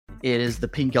It is the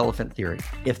pink elephant theory.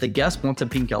 If the guest wants a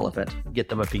pink elephant, get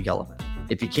them a pink elephant.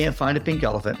 If you can't find a pink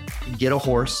elephant, get a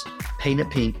horse, paint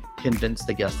it pink, convince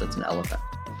the guest it's an elephant.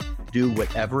 Do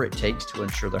whatever it takes to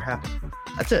ensure they're happy.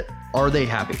 That's it. Are they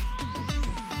happy?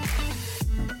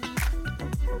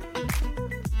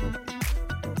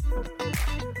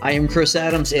 I am Chris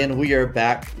Adams, and we are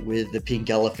back with the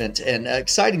Pink Elephant. And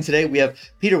exciting today, we have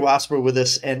Peter Wasmer with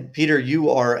us. And Peter,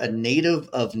 you are a native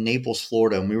of Naples,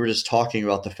 Florida. And we were just talking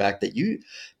about the fact that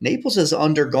Naples has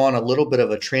undergone a little bit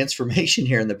of a transformation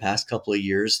here in the past couple of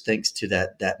years, thanks to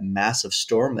that massive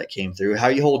storm that came through. How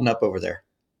are you holding up over there?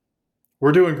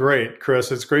 We're doing great,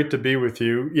 Chris. It's great to be with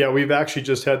you. Yeah, we've actually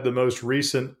just had the most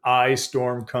recent ice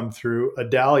storm come through,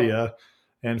 Idalia.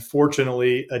 And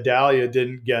fortunately, Idalia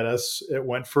didn't get us. It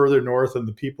went further north, and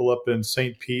the people up in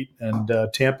St. Pete and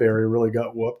Tampa area really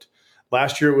got whooped.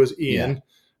 Last year it was Ian.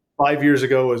 Yeah. 5 years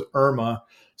ago it was Irma.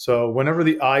 So whenever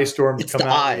the eye storms come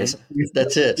out,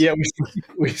 that's it. Yeah,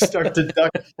 we start to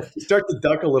duck. We start to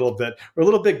duck a little bit. We're a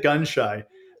little bit gun shy.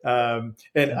 And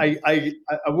I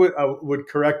would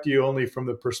correct you only from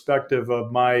the perspective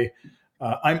of my.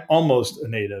 I'm almost a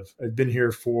native. I've been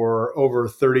here for over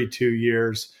 32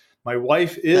 years. My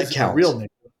wife is a real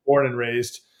native, born and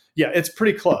raised. Yeah, it's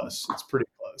pretty close. It's pretty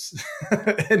close.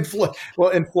 in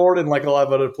Florida and like a lot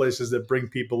of other places that bring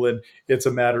people in, it's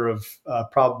a matter of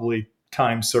probably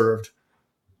time served.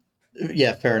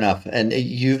 Yeah, fair enough. And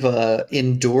you've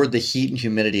endured the heat and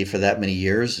humidity for that many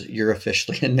years. You're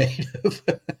officially a native.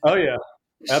 Oh, yeah,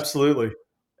 absolutely.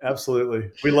 Absolutely.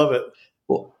 We love it.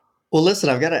 Well, listen,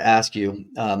 I've got to ask you,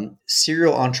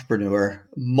 serial entrepreneur,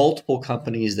 multiple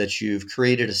companies that you've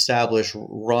created, established,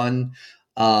 run.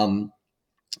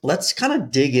 Let's kind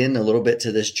of dig in a little bit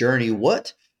to this journey.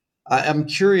 I'm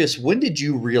curious, when did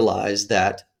you realize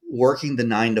that working the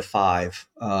 9 to 5,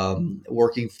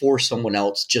 working for someone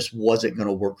else just wasn't going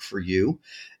to work for you,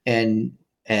 and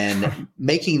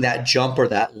making that jump or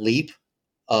that leap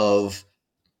of,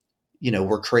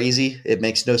 we're crazy. It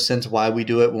makes no sense why we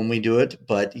do it when we do it,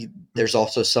 but there's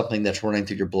also something that's running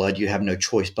through your blood. You have no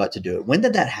choice but to do it. When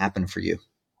did that happen for you?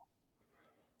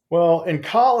 Well, in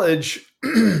college,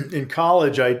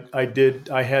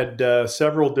 I had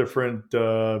several different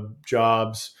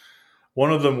jobs.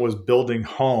 One of them was building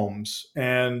homes.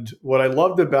 And what I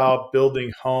loved about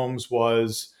building homes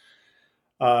was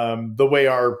the way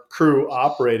our crew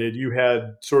operated. You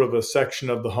had sort of a section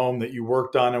of the home that you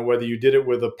worked on, and whether you did it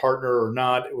with a partner or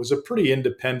not, it was a pretty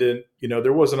independent,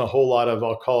 there wasn't a whole lot of,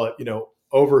 I'll call it,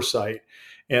 oversight.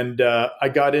 And I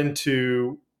got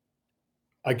into,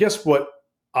 I guess, what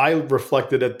I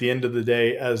reflected at the end of the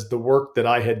day as the work that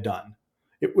I had done.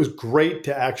 It was great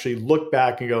to actually look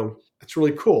back and go, that's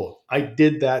really cool. I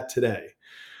did that today.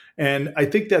 And I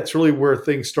think that's really where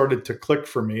things started to click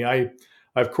for me.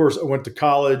 Of course, I went to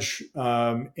college,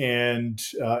 and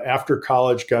after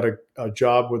college, got a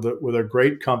job with a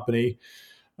great company,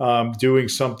 doing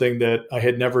something that I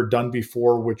had never done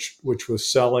before, which was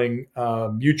selling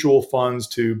mutual funds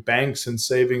to banks and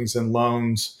savings and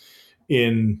loans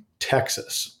in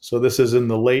Texas. So this is in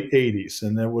the late 80s,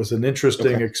 and it was an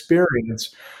interesting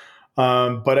experience.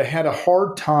 But I had a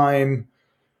hard time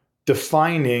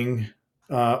defining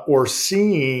or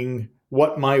seeing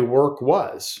what my work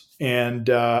was. And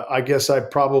I guess I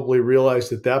probably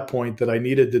realized at that point that I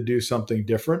needed to do something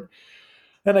different.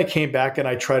 And I came back and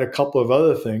I tried a couple of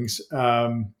other things.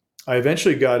 I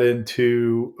eventually got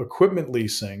into equipment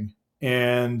leasing.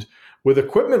 And with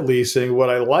equipment leasing, what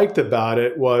I liked about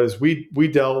it was we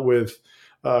dealt with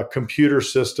computer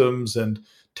systems and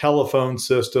telephone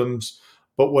systems.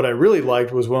 But what I really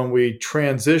liked was when we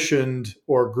transitioned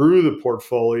or grew the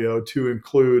portfolio to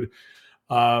include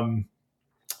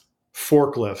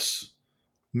forklifts,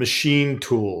 machine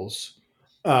tools,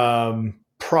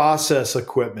 process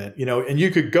equipment, and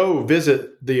you could go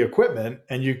visit the equipment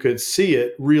and you could see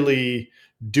it really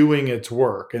doing its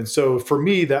work. And so for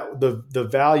me, that the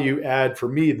value add for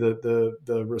me,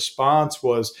 the response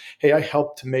was, hey, I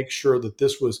helped to make sure that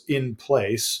this was in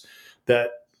place,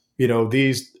 that,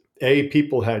 these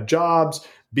people had jobs,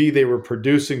 B, they were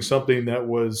producing something that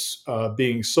was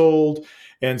being sold,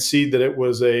 and C, that it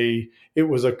was a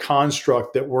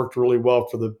construct that worked really well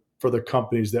for the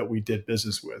companies that we did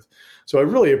business with. So I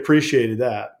really appreciated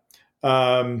that.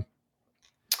 And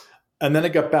then I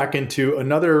got back into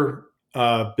another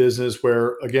business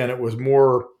where, again, it was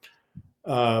more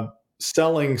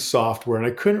selling software, and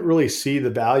I couldn't really see the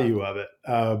value of it.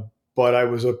 But I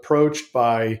was approached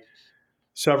by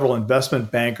several investment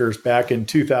bankers back in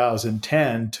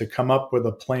 2010 to come up with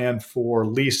a plan for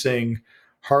leasing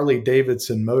Harley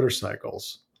Davidson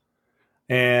motorcycles.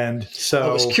 And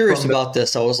I was so curious from the about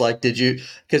this. I was like, did you?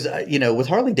 Because with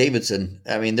Harley Davidson,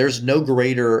 I mean, there's no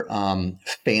greater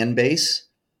fan base.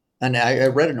 And I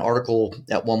read an article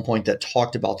at one point that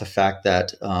talked about the fact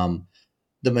that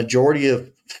the majority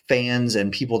of fans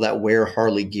and people that wear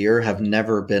Harley gear have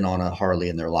never been on a Harley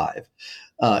in their right.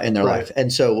 life.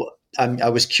 And so I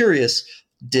was curious,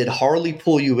 did Harley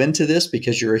pull you into this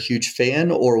because you're a huge fan,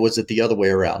 or was it the other way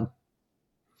around?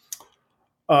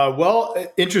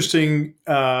 Interesting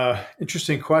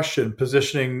question.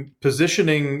 Positioning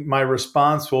my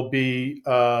response will be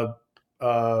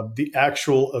the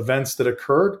actual events that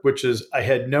occurred, which is I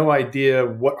had no idea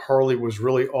what Harley was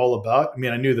really all about. I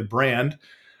mean, I knew the brand.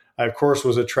 I, of course,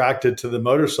 was attracted to the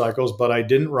motorcycles, but I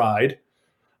didn't ride.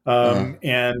 Uh,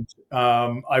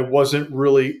 I wasn't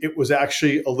really, it was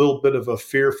actually a little bit of a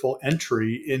fearful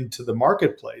entry into the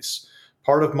marketplace.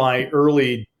 Part of my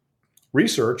early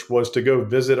research was to go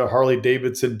visit a Harley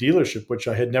Davidson dealership, which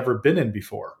I had never been in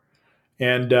before.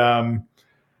 And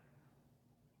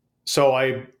so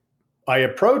I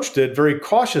approached it very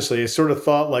cautiously. I sort of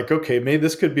thought like, okay, maybe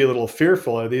this could be a little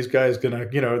fearful. Are these guys gonna,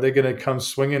 are they gonna come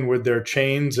swinging with their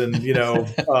chains and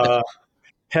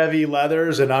heavy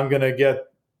leathers, and I'm gonna get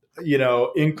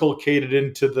inculcated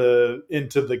into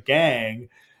the gang?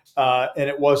 And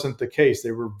it wasn't the case.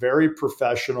 They were very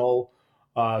professional,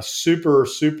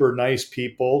 super nice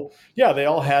people. Yeah, they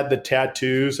all had the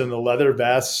tattoos and the leather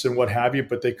vests and what have you,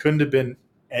 but they couldn't have been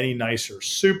any nicer.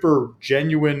 Super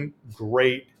genuine,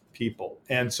 great people.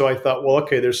 And so I thought, well,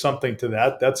 okay, there's something to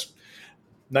that. That's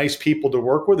nice people to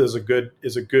work with is a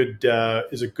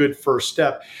good first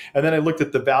step. And then I looked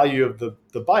at the value of the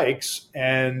bikes,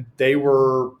 and they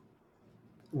were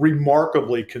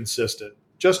remarkably consistent.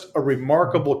 Just a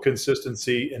remarkable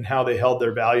consistency in how they held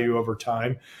their value over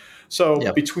time. So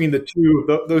yep. between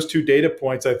those two data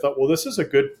points, I thought, well, this is a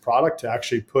good product to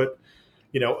actually put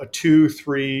a 2,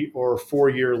 3, or 4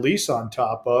 year lease on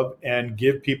top of, and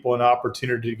give people an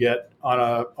opportunity to get on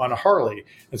a Harley.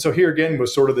 And so here again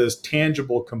was sort of this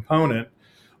tangible component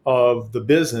of the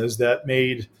business that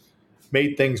made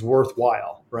things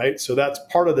worthwhile, right? So that's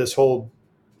part of this whole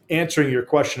answering your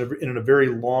question in a very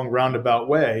long roundabout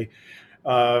way.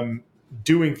 Um,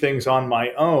 Doing things on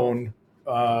my own,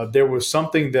 there was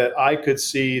something that I could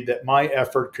see that my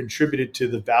effort contributed to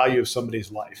the value of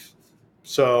somebody's life.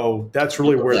 So that's I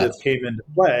really love where that. this came into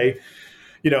play.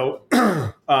 You know,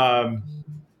 um,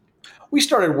 we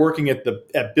started working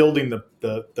at building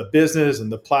the business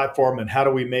and the platform, and how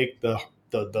do we make the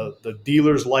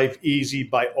dealer's life easy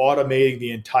by automating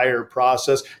the entire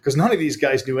process, because none of these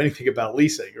guys knew anything about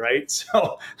leasing, right?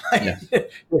 So Yeah.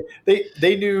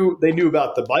 they knew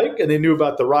about the bike, and they knew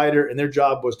about the rider, and their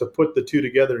job was to put the two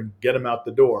together and get them out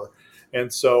the door.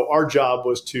 And so our job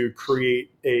was to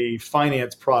create a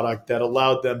finance product that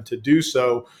allowed them to do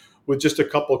so with just a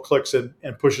couple of clicks and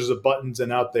pushes of buttons,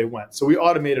 and out they went. So we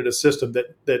automated a system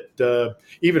that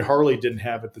even Harley didn't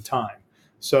have at the time.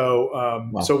 So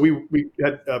Wow. we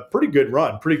had a pretty good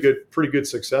run, pretty good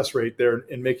success rate there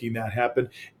in making that happen.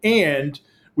 And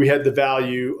we had the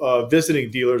value of visiting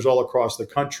dealers all across the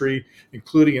country,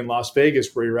 including in Las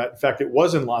Vegas, where you're at. In fact, it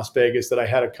was in Las Vegas that I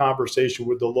had a conversation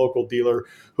with the local dealer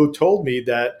who told me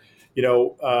that, you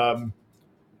know,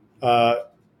 uh,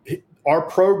 our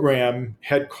program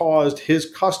had caused his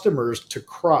customers to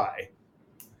cry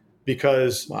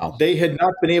because Wow. they had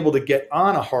not been able to get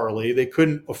on a Harley. They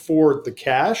couldn't afford the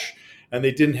cash, and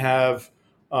they didn't have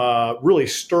really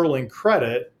sterling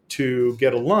credit to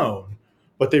get a loan,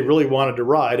 but they really wanted to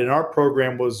ride. And our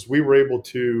program was, we were able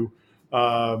to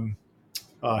um,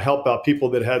 help out people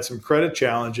that had some credit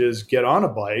challenges get on a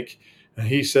bike. And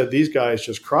he said these guys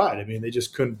just cried. I mean, they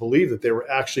just couldn't believe that they were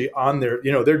actually on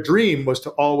their dream was to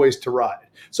always to ride.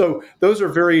 So those are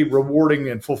very rewarding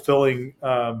and fulfilling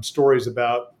stories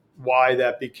about why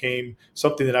that became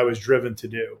something that I was driven to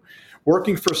do.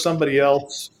 Working for somebody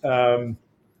else,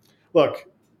 look,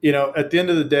 at the end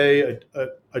of the day,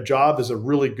 a job is a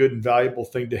really good and valuable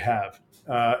thing to have.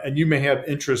 And you may have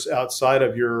interests outside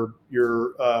of your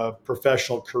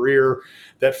professional career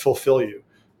that fulfill you.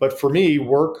 But for me,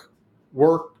 work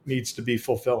needs to be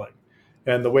fulfilling.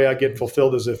 And the way I get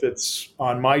fulfilled is if it's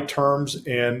on my terms,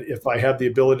 and if I have the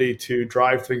ability to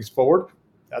drive things forward.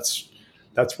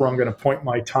 That's where I'm going to point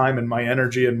my time and my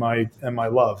energy and my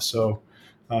love. So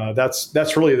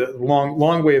that's really the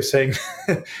long way of saying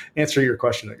answer your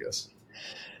question, I guess.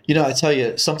 I tell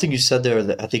you, something you said there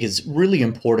that I think is really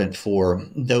important for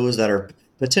those that are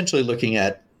potentially looking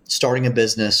at starting a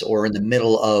business or in the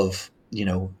middle of,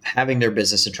 having their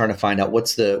business and trying to find out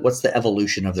what's the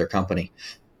evolution of their company.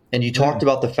 And you talked Mm,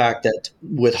 about the fact that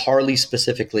with Harley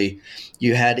specifically,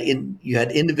 you had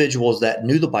individuals that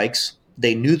knew the bikes,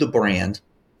 they knew the brand,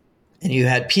 and you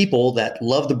had people that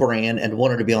loved the brand and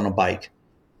wanted to be on a bike.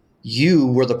 You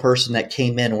were the person that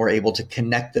came in and were able to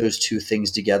connect those two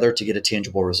things together to get a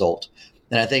tangible result.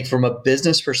 And I think from a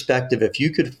business perspective, if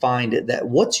you could find it, that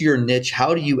what's your niche,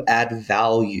 how do you add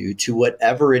value to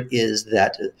whatever it is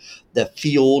that the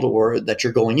field or that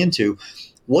you're going into,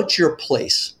 what's your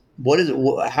place? What is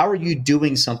how are you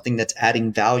doing something that's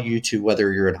adding value to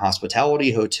whether you're in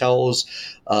hospitality, hotels,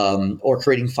 or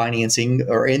creating financing,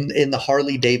 or in the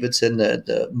Harley Davidson,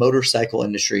 the motorcycle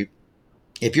industry?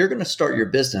 If you're going to start your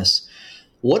business,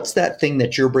 what's that thing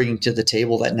that you're bringing to the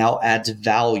table that now adds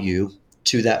value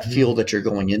to that mm. field that you're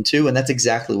going into? And that's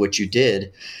exactly what you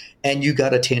did, and you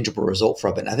got a tangible result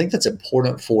from it. And I think that's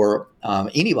important for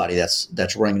anybody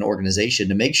that's running an organization,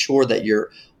 to make sure that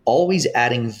you're always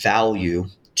adding value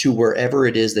to wherever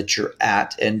it is that you're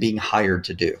at and being hired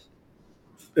to do.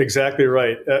 Exactly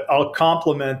right. I'll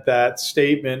complement that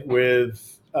statement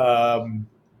with a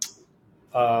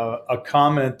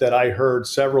comment that I heard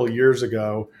several years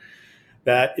ago,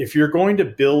 that if you're going to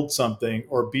build something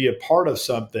or be a part of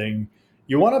something,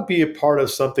 you want to be a part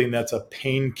of something that's a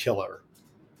painkiller,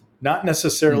 not Mm.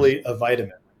 necessarily a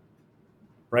vitamin,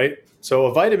 right? So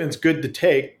a vitamin's good to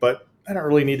take, but I don't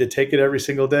really need to take it every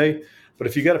single day. But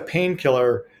if you got a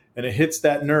painkiller and it hits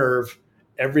that nerve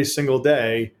every single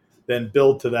day, then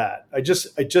build to that. I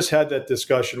just had that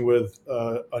discussion with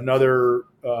another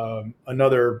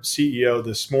CEO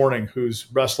this morning who's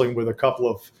wrestling with a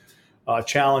couple of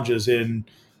challenges in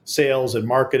sales and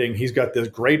marketing. He's got this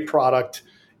great product,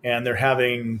 and they're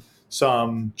having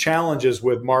some challenges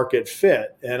with market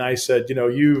fit. And I said,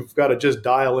 you've got to just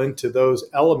dial into those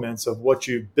elements of what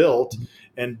you've built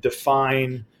and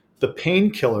define the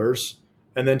painkillers,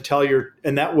 and then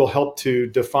and that will help to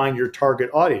define your target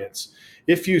audience.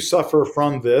 If you suffer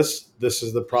from this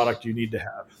is the product you need to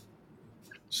have.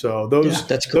 So Yeah,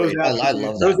 that's great. I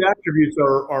love those that. attributes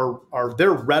are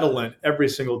they're redolent every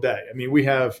single day. I mean, we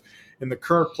have in the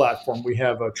current platform, we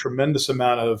have a tremendous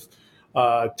amount of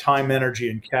time, energy,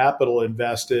 and capital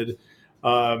invested,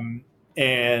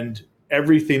 and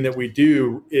everything that we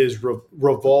do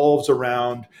revolves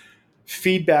around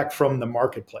feedback from the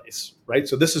marketplace, right?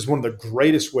 So this is one of the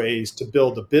greatest ways to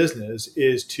build a business,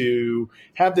 is to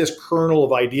have this kernel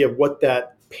of idea of what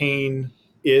that pain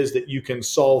is that you can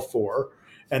solve for,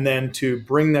 and then to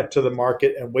bring that to the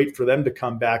market and wait for them to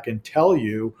come back and tell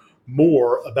you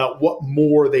more about what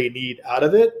more they need out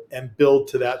of it, and build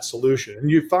to that solution. And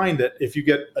you find that if you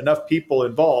get enough people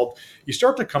involved, you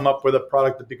start to come up with a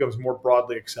product that becomes more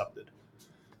broadly accepted.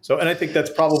 So, and I think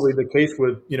that's probably the case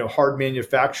with, hard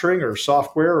manufacturing or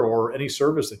software or any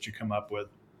service that you come up with.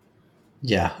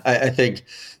 Yeah, I think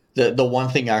the one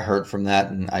thing I heard from that,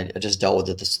 and I just dealt with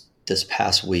it this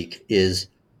past week, is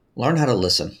learn how to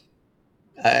listen.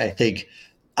 I think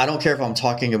I don't care if I'm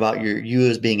talking about you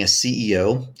as being a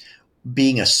CEO,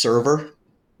 being a server,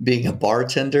 being a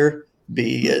bartender,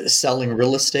 be selling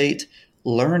real estate.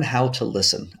 Learn how to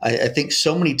listen. I think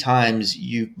so many times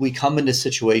we come into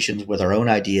situations with our own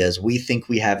ideas. We think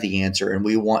we have the answer, and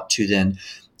we want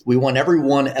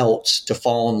everyone else to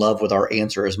fall in love with our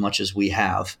answer as much as we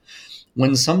have.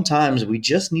 When sometimes we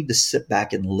just need to sit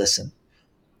back and listen,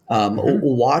 Mm-hmm.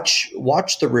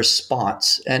 watch the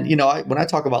response. And when I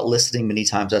talk about listening, many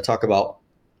times I talk about,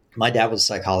 my dad was a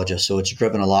psychologist, so it's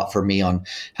driven a lot for me on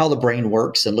how the brain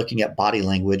works and looking at body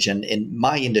language. And in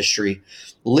my industry,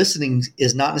 listening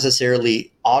is not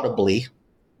necessarily audibly,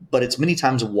 but it's many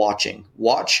times watching.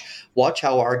 Watch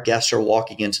how our guests are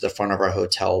walking into the front of our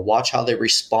hotel. Watch how they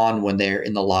respond when they're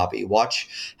in the lobby.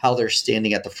 Watch how they're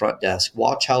standing at the front desk.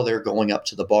 Watch how they're going up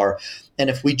to the bar. And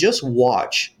if we just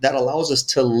watch, that allows us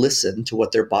to listen to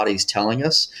what their body's telling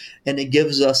us, and it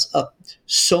gives us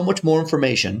so much more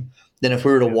information than if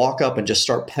we were to Yeah. walk up and just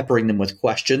start peppering them with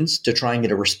questions to try and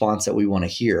get a response that we want to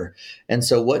hear. And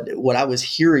so what I was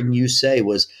hearing you say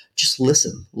was, just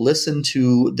listen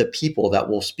to the people that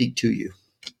will speak to you.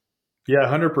 Yeah,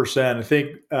 100%. I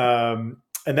think, and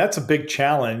that's a big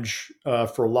challenge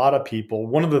for a lot of people.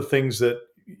 One of the things that,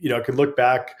 I could look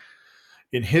back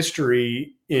in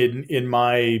history in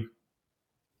my,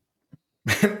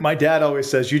 my dad always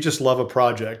says, you just love a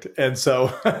project. And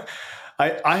so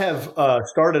I have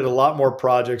started a lot more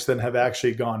projects than have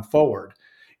actually gone forward.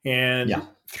 Yeah.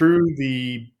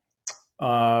 And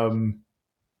um,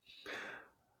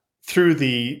 through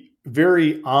the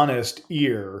very honest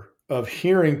ear of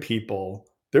hearing people,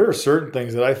 there are certain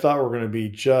things that I thought were going to be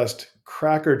just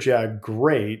crackerjack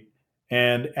great.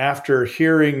 And after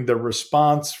hearing the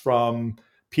response from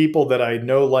people that I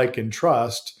know, like, and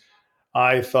trust,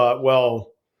 I thought,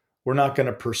 well, we're not going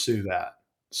to pursue that.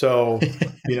 So,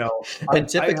 you know, And I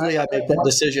typically, I make that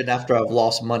decision after I've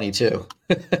lost money too.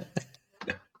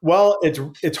 well,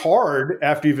 it's hard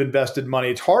after you've invested money.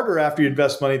 It's harder after you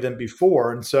invest money than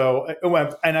before. And so,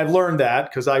 and I've learned that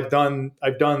because I've done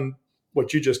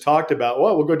what you just talked about.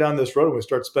 Well, we'll go down this road and we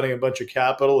start spending a bunch of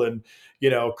capital and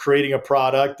creating a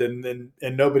product and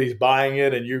nobody's buying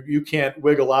it and you can't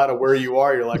wiggle out of where you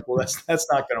are. You're like, well, that's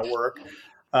not going to work.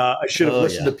 I should have Oh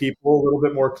listened to yeah, people a little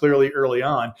bit more clearly early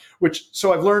on.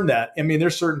 So I've learned that. I mean,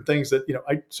 there's certain things that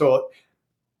so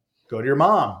go to your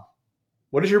mom.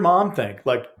 What does your mom think?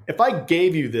 Like, if I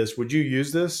gave you this, would you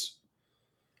use this?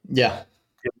 yeah,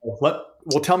 Well,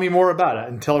 tell me more about it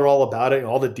and tell her all about it and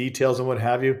all the details and what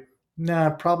have you. Nah,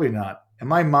 probably not. And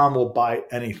my mom will buy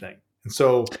anything. And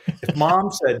so if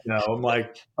mom said no, I'm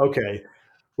like, okay,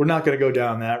 we're not going to go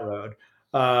down that road.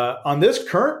 On this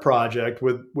current project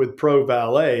with Pro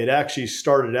Valet, it actually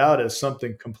started out as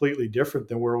something completely different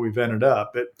than where we've ended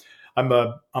up. I'm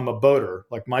a boater.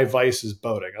 Like my vice is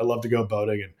boating. I love to go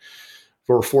boating, and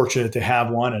we're fortunate to have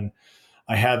one. And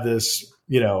I have this,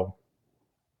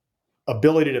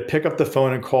 ability to pick up the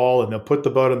phone and call, and they'll put the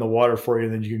boat in the water for you,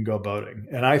 and then you can go boating.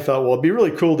 And I thought, well, it'd be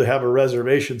really cool to have a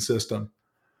reservation system.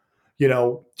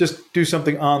 Just do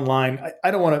something online.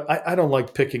 I don't want to. I don't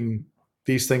like picking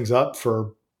these things up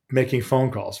for making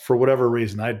phone calls for whatever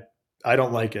reason. I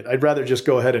don't like it. I'd rather just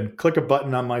go ahead and click a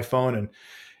button on my phone and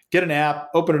get an app,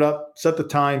 open it up, set the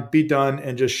time, be done,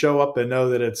 and just show up and know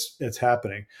that it's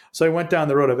happening. So I went down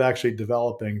the road of actually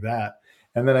developing that.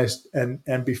 And then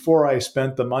and before I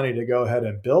spent the money to go ahead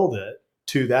and build it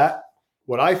to that,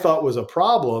 what I thought was a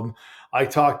problem, I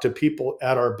talked to people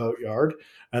at our boatyard,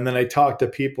 and then I talked to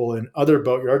people in other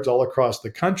boatyards all across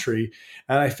the country,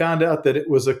 and I found out that it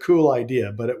was a cool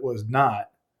idea, but it was not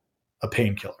a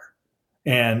painkiller.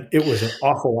 And it was an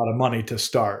awful lot of money to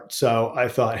start. So I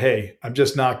thought, hey, I'm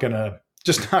just not gonna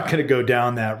go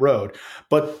down that road.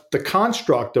 But the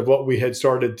construct of what we had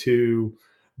started to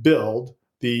build,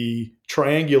 the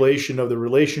triangulation of the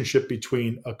relationship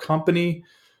between a company,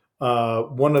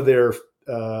 one of their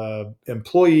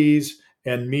employees,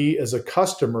 and me as a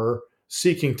customer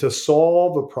seeking to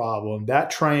solve a problem, that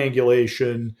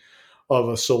triangulation of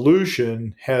a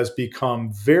solution has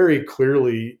become very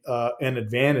clearly an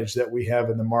advantage that we have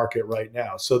in the market right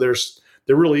now. So there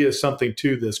really is something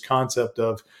to this concept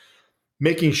of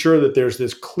making sure that there's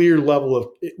this clear level of,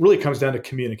 it really comes down to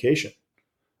communication,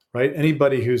 right?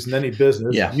 Anybody who's in any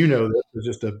business, yeah. that is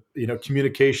just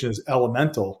communication is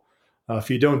elemental. If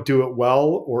you don't do it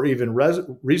well or even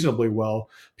reasonably well,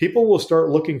 people will start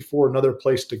looking for another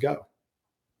place to go.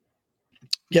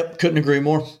 Yep, couldn't agree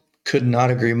more. Could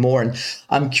not agree more. And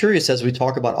I'm curious as we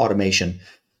talk about automation,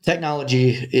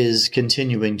 technology is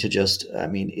continuing to just, I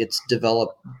mean,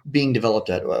 being developed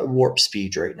at warp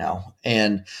speed right now.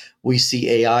 And we see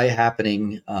AI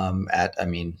happening at, I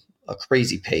mean, a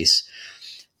crazy pace.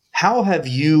 How have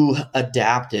you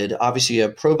adapted? Obviously,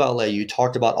 at Pro Valet, you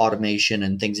talked about automation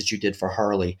and things that you did for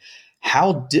Harley.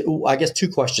 I guess two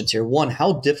questions here. One,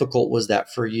 how difficult was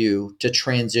that for you to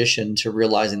transition to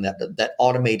realizing that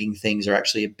automating things are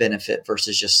actually a benefit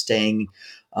versus just staying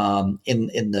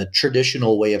in the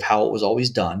traditional way of how it was always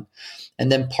done?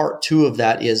 And then part two of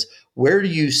that is, where do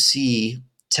you see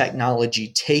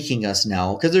technology taking us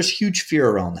now? Because there's huge fear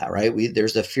around that, right?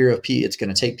 There's the fear of it's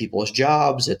going to take people's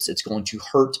jobs. It's going to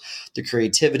hurt the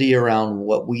creativity around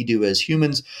what we do as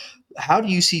humans. How do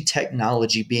you see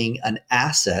technology being an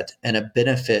asset and a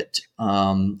benefit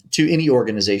to any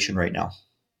organization right now?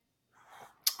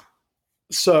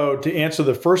 So, to answer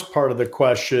the first part of the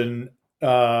question,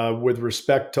 with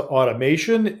respect to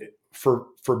automation, for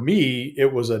me,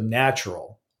 it was a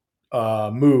natural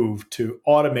move to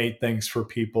automate things for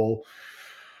people.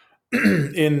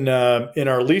 In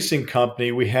our leasing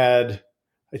company, we had,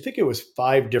 I think it was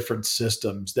 5 different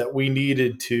systems that we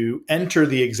needed to enter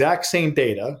the exact same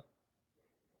data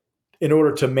in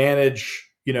order to manage,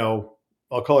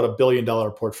 I'll call it $1 billion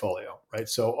portfolio, right?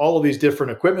 So all of these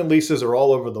different equipment leases are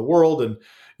all over the world, and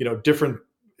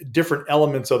different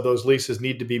elements of those leases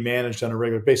need to be managed on a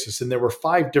regular basis. And there were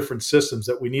 5 different systems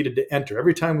that we needed to enter.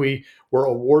 Every time we were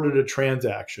awarded a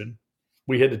transaction,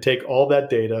 we had to take all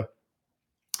that data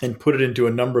and put it into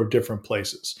a number of different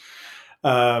places.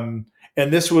 And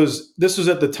this was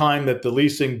at the time that the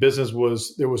leasing business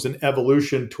there was an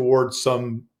evolution towards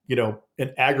some,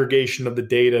 an aggregation of the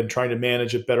data and trying to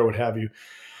manage it better, what have you.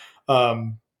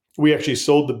 We actually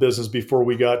sold the business before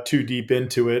we got too deep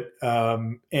into it.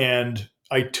 And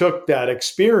I took that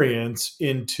experience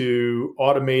into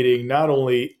automating not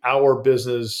only our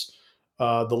business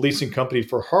the leasing company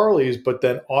for Harleys, but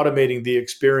then automating the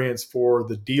experience for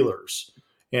the dealers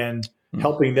and Mm.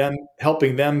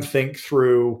 helping them think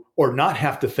through or not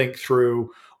have to think through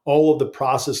all of the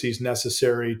processes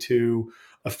necessary to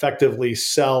effectively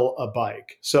sell a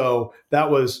bike. So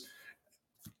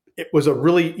it was a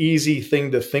really easy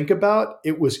thing to think about.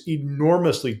 It was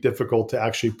enormously difficult to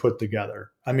actually put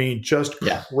together. I mean, just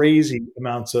Yeah. crazy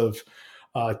amounts of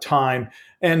time.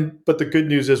 But the good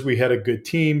news is we had a good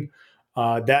team.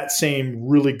 That same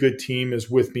really good team is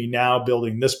with me now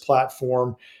building this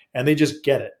platform, and they just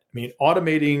get it. I mean,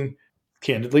 automating,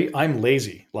 candidly, I'm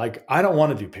lazy. Like, I don't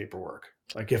want to do paperwork.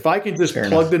 Like, if I can just Fair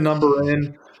enough.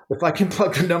 if I can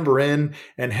plug the number in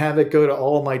and have it go to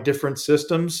all of my different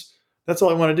systems, that's all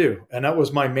I want to do. And that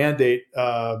was my mandate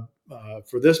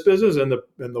for this business and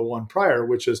the one prior,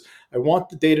 which is I want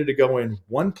the data to go in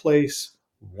one place,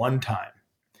 one time,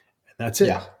 and that's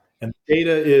Yeah. it. And the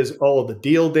data is all of the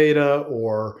deal data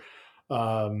or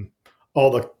all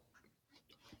the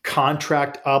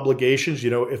contract obligations.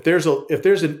 If there's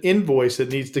an invoice that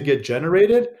needs to get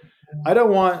generated, I don't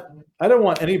want I don't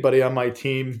want anybody on my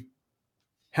team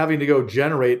having to go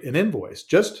generate an invoice.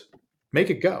 Just make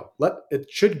it go. It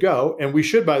should go, and we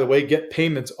should, by the way, get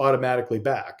payments automatically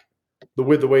back.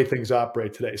 With the way things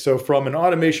operate today. So, from an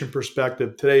automation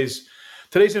perspective, today's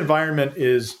environment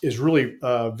is really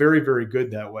very very good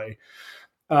that way.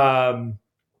 Um,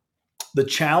 the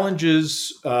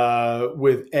challenges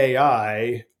with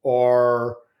AI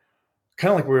are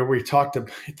kind of like where we talked at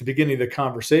the beginning of the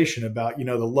conversation about, the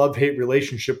love hate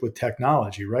relationship with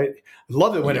technology, right? I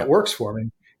love it when it Yeah. works for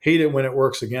me, hate it when it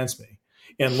works against me.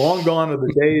 And long gone are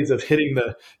the days of hitting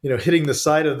the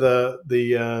side of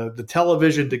the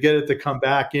television to get it to come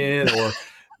back in, or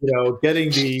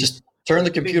getting Just turn the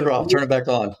getting the computer off, turn it back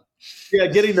on.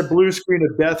 getting the blue screen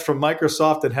of death from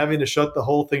Microsoft and having to shut the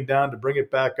whole thing down to bring it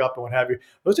back up and what have you.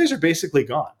 Those days are basically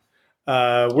gone.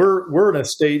 We're in a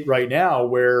state right now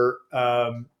where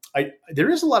there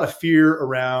is a lot of fear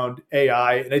around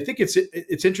AI, and I think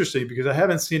it's interesting because I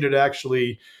haven't seen it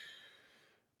actually.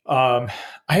 I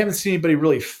haven't seen anybody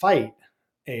really fight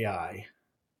AI.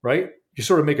 Right? You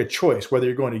sort of make a choice whether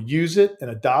you're going to use it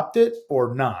and adopt it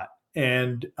or not,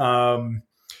 and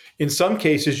in some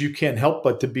cases, you can't help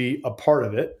but to be a part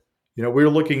of it. We're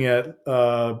looking at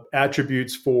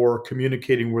attributes for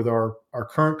communicating with our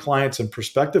current clients and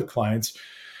prospective clients,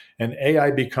 and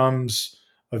AI becomes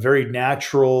a very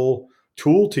natural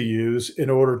tool to use in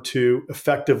order to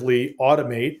effectively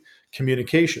automate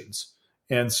communications.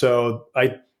 And so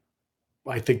I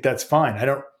think that's fine. I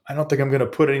don't think I'm going to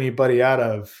put anybody out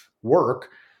of work.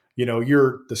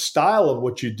 The style of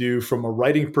what you do from a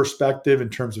writing perspective in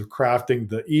terms of crafting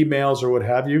the emails or what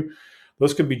have you,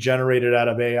 those can be generated out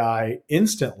of AI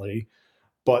instantly.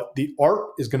 But the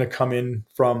art is going to come in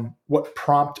from what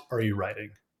prompt are you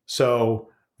writing? So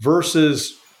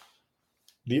versus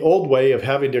the old way of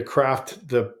having to craft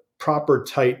the proper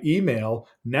tight email,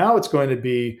 now it's going to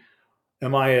be,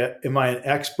 am I an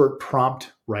expert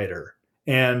prompt writer?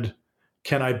 And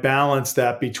can I balance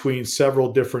that between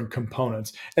several different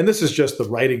components? And this is just the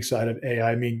writing side of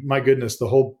AI. I mean, my goodness, the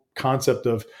whole concept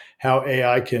of how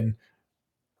AI can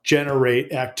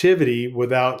generate activity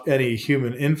without any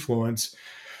human influence,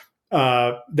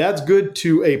 that's good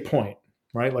to a point,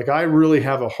 right? Like, I really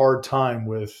have a hard time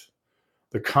with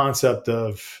the concept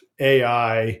of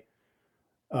AI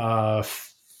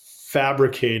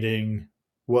fabricating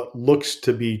what looks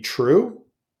to be true.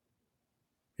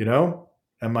 You know,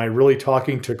 am I really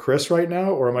talking to Chris right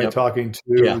now, or am I Yep. talking to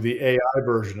Yeah. the AI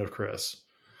version of Chris?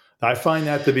 I find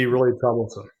that to be really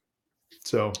troublesome.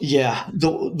 So, Yeah.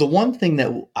 The one thing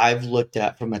that I've looked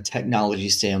at from a technology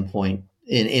standpoint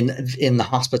in the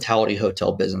hospitality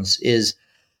hotel business is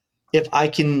if I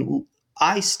can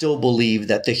I still believe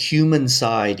that the human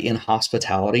side in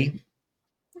hospitality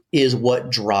is what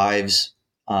drives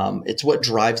it's what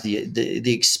drives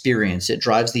the experience. It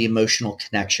drives the emotional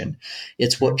connection.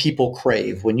 It's what people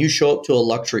crave. When you show up to a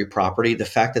luxury property, the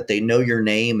fact that they know your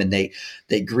name and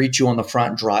they greet you on the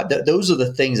front drive, those are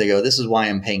the things they go, this is why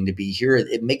I'm paying to be here.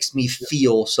 It makes me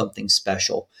feel something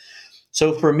special.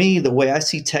 So for me, the way I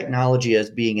see technology as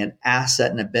being an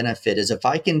asset and a benefit is if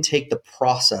I can take the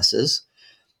processes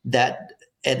that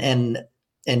and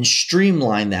and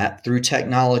streamline that through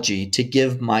technology to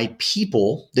give my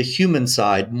people, the human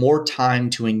side, more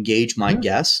time to engage my yeah,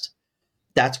 guest,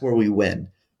 that's where we win.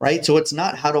 Right. So it's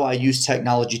not how do I use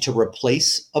technology to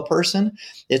replace a person?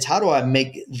 It's how do I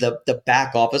make the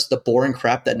back office, the boring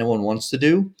crap that no one wants to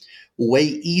do, way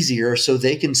easier so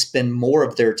they can spend more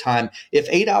of their time. If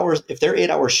their 8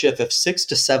 hour shift, if 6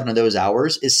 to 7 of those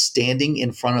hours is standing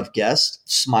in front of guests,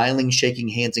 smiling, shaking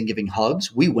hands, and giving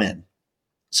hugs, we win.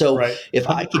 So Right. if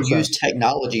I can 100%. use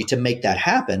technology to make that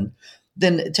happen,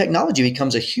 then technology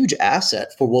becomes a huge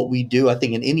asset for what we do. I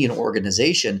think in any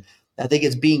organization, I think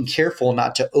it's being careful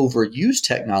not to overuse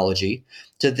technology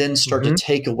to then start to Hmm.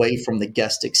 take away from the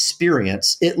guest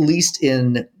experience, at least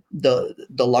in the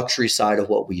luxury side of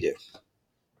what we do.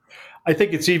 I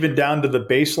think it's even down to the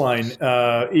baseline,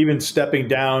 even stepping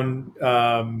down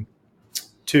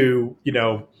to,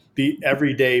 the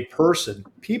everyday person.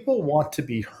 People want to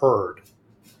be heard.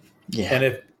 Yeah. And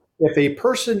if a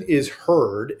person is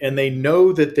heard and they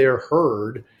know that they're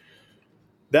heard,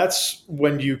 that's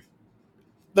when you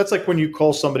that's like when you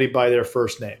call somebody by their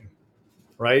first name,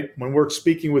 right? When we're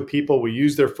speaking with people, we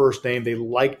use their first name. They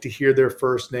like to hear their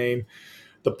first name.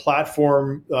 The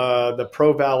platform, the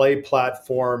Pro Valet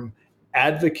platform,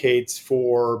 advocates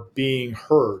for being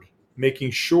heard,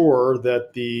 making sure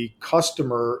that the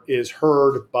customer is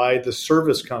heard by the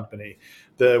service company.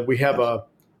 We have Yep. a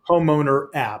homeowner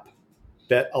app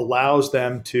that allows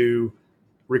them to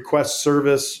request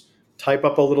service, type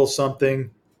up a little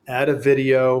something, add a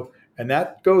video, and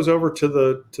that goes over to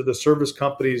the service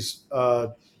company's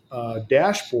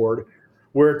dashboard,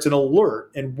 where it's an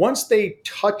alert. And once they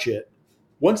touch it,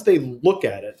 once they look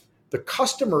at it, the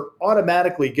customer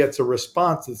automatically gets a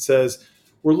response that says,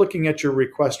 "We're looking at your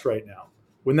request right now."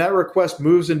 When that request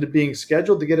moves into being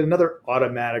scheduled, to get another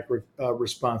automatic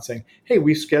response saying, "Hey,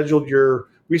 we scheduled your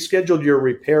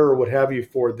repair or what have you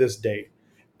for this date."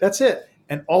 That's it.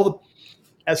 And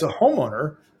as a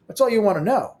homeowner, that's all you want to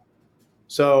know.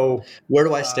 So, Where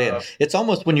do I stand? uh, It's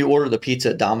almost when you order the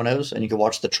pizza at Domino's and you can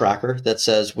watch the tracker that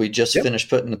says we just yep, finished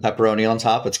putting the pepperoni on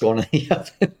top. It's going in the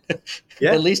oven. At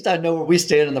yeah, least I know where we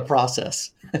stand in the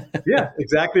process. yeah,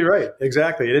 exactly right,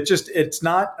 exactly. And it's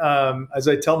not, as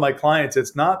I tell my clients,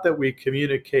 it's not that we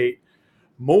communicate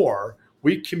more.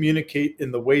 We communicate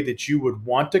in the way that you would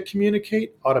want to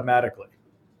communicate automatically.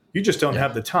 You just don't Yeah.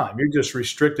 have the time. You're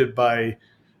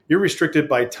restricted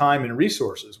by time and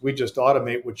resources. We just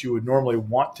automate what you would normally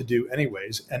want to do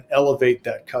anyways and elevate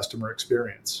that customer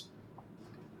experience.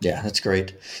 Yeah, that's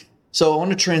great. So I want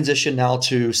to transition now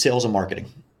to sales and marketing.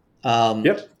 Um,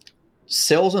 Yep.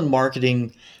 Sales and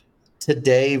marketing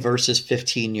today versus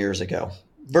 15 years ago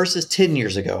versus 10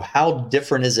 years ago. How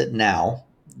different is it now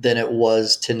than it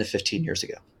was 10 to 15 years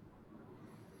ago?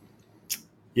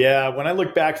 Yeah, when I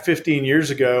look back 15 years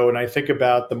ago and I think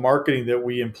about the marketing that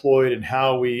we employed and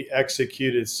how we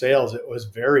executed sales, it was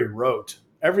very rote.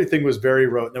 Everything was very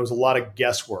rote. And there was a lot of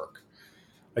guesswork.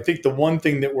 I think the one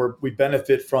thing that we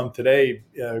benefit from today,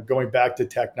 going back to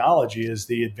technology, is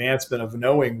the advancement of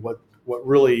knowing what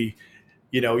really,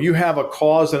 you have a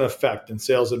cause and effect in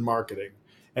sales and marketing.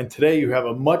 And today you have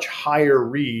a much higher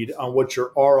read on what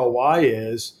your ROI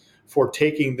is for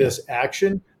taking Yeah. this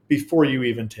action before you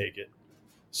even take it.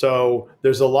 So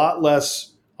there's a lot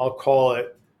less, I'll call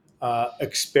it,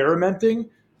 experimenting.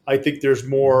 I think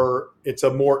it's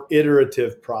a more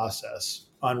iterative process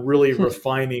on really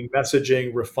refining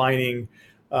messaging, refining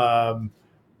um,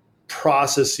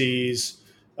 processes.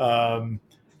 The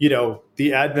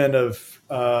advent of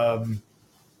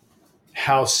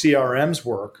how CRMs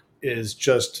work is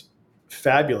just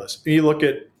fabulous. You look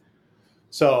at,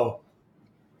 so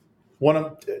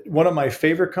one of my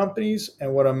favorite companies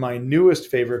and one of my newest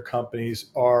favorite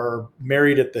companies are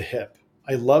married at the hip.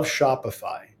 I love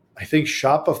Shopify. I think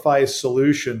Shopify's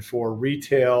solution for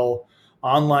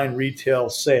online retail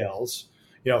sales,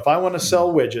 if I want to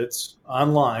sell widgets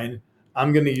online,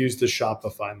 I'm going to use the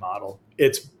Shopify model.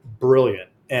 It's brilliant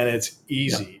and it's Yeah.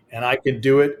 easy and I can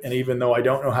do it. And even though I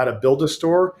don't know how to build a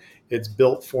store, it's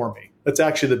built for me. That's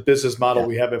actually the business model Yeah.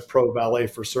 we have at Pro Valet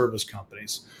for service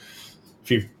companies. If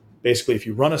you if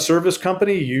you run a service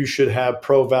company, you should have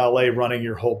Pro Valet running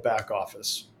your whole back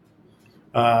office.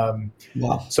 Um,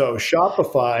 Wow. so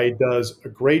Shopify does a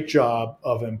great job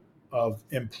of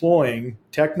employing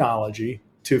technology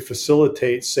to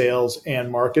facilitate sales and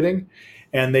marketing.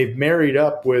 And they've married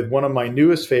up with one of my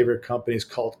newest favorite companies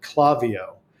called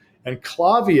Klaviyo. And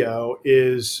Klaviyo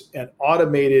is an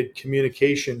automated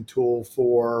communication tool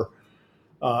for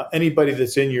anybody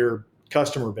that's in your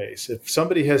customer base. If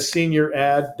somebody has seen your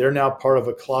ad, they're now part of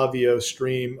a Klaviyo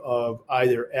stream of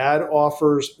either ad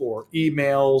offers or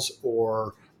emails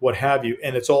or what have you,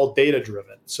 and it's all data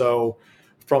driven. So,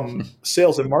 from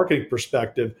sales and marketing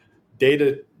perspective,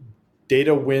 data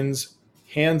data wins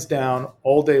hands down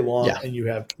all day long, Yeah. and you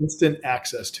have instant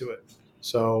access to it.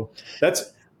 So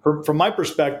that's from my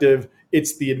perspective.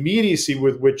 it's the immediacy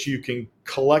with which you can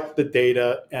collect the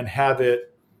data and have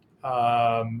it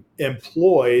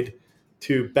employed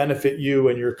to benefit you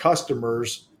and your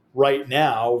customers right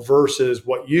now versus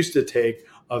what used to take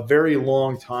a very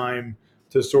long time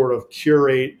to sort of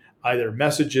curate either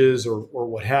messages or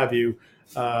what have you.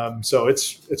 So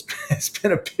it's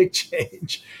been a big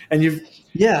change, and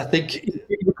Yeah, I think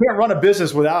you can't run a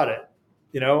business without it.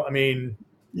 I mean,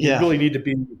 you yeah. really need to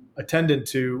be attendant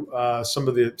to some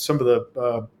of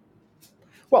the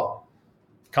well,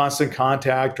 Constant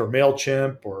Contact or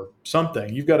Mailchimp or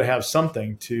something. You've got to have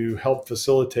something to help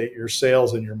facilitate your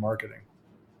sales and your marketing.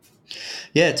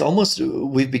 Yeah, it's almost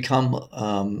we've become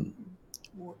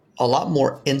a lot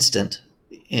more instant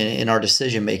in our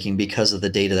decision making because of the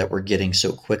data that we're getting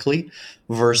so quickly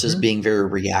versus Mm-hmm. being very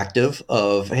reactive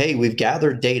of, hey, we've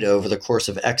gathered data over the course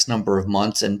of X number of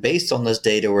months, and based on this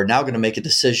data we're now going to make a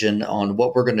decision on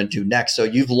what we're going to do next. So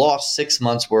you've lost 6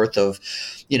 months worth of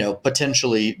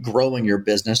potentially growing your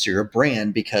business or your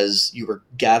brand because you were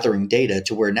gathering data,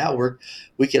 to where now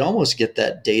we can almost get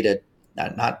that data,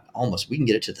 not almost, we can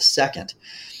get it to the second.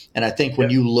 And I think when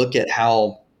Yep. you look at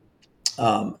how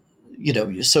um,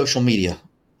 social media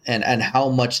and how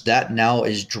much that now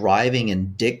is driving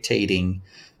and dictating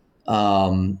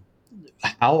um,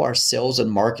 how our sales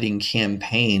and marketing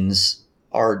campaigns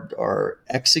are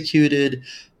executed,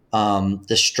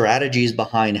 the strategies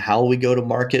behind how we go to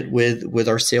market with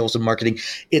our sales and marketing.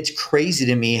 It's crazy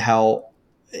to me how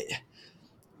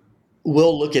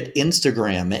we'll look at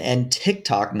Instagram and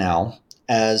TikTok now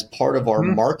as part of our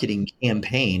Mm-hmm. marketing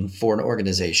campaign for an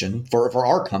organization, for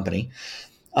our company.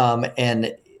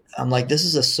 And I'm like, this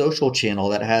is a social channel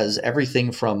that has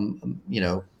everything from,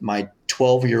 my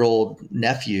 12-year-old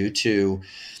nephew to,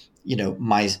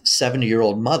 my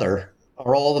 70-year-old mother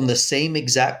are all on the same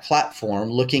exact platform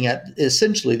looking at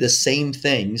essentially the same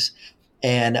things.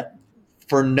 And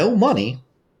for no money,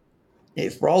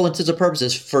 for all intents and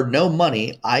purposes, for no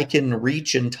money, I can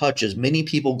reach and touch as many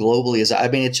people globally as I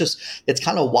mean, it's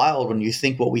kind of wild when you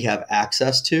think what we have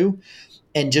access to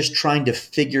and just trying to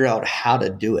figure out how to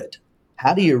do it.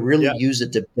 How do you really Yeah. use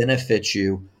it to benefit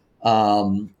you?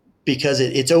 Because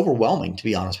it's overwhelming, to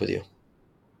be honest with you.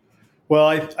 Well,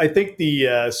 I think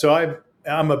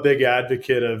I'm a big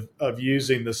advocate of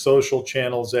using the social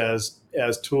channels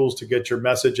as tools to get your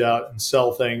message out and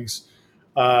sell things.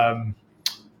 Um,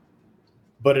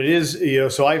 but it is,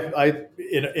 so I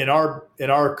in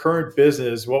our current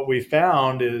business, what we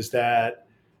found is that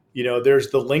there's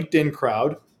the LinkedIn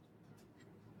crowd,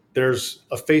 there's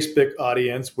a Facebook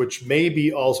audience, which may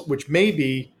be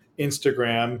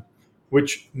Instagram,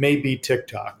 which may be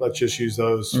TikTok. Let's just use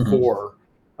those Mm-hmm. four,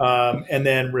 and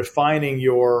then refining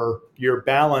your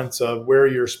balance of where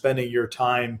you're spending your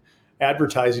time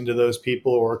advertising to those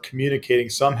people or communicating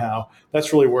somehow.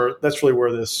 That's really where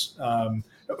this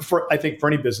for I think for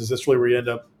any business, that's really where you end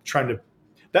up trying to.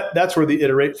 That's where the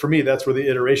iterate for me. That's where the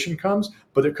iteration comes,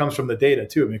 but it comes from the data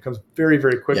too. I mean, it comes very,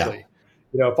 very Yeah. quickly.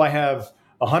 If I have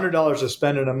 $100 to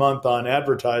spend in a month on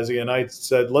advertising, and I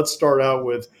said, let's start out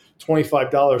with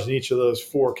 $25 in each of those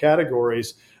four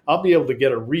categories, I'll be able to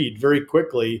get a read very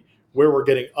quickly where we're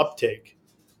getting uptake.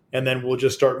 And then we'll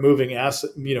just start moving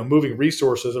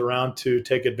resources around to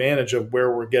take advantage of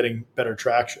where we're getting better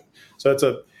traction. So it's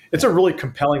a Yeah. really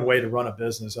compelling way to run a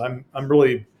business. I'm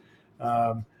really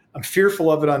um, I'm fearful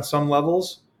of it on some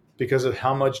levels because of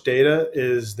how much data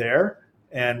is there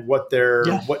and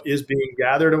Yeah. what is being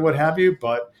gathered and what have you.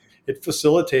 But it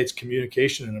facilitates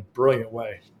communication in a brilliant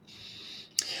way.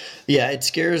 Yeah. It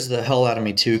scares the hell out of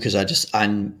me too, because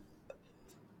I'm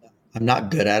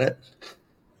not good at it.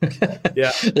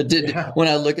 Yeah, Did yeah, when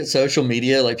I look at social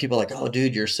media, like people are like, "Oh,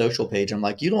 dude, your social page." I'm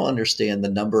like, you don't understand the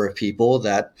number of people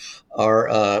that are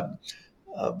uh,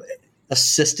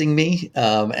 assisting me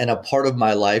and a part of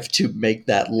my life to make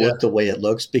that yeah. look the way it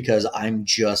looks, because I'm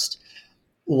just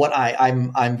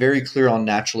I'm very clear on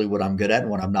naturally what I'm good at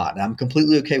and what I'm not. And I'm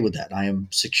completely okay with that. I am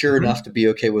secure enough Mhm. to be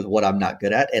okay with what I'm not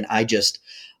good at. And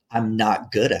I'm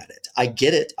not good at it. I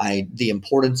get it. The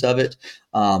importance of it.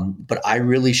 But I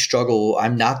really struggle.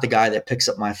 I'm not the guy that picks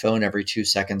up my phone every 2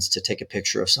 seconds to take a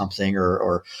picture of something,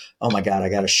 or oh my God, I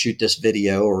got to shoot this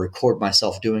video or record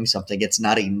myself doing something. It's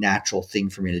not a natural thing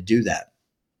for me to do that.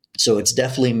 So it's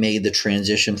definitely made the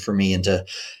transition for me into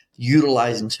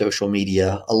utilizing social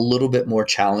media a little bit more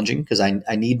challenging, because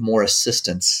I need more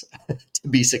assistance to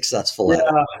be successful Yeah,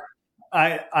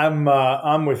 at it.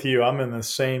 I'm with you. I'm in the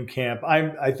same camp.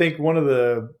 I think one of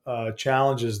the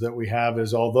challenges that we have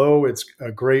is, although it's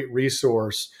a great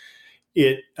resource,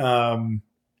 it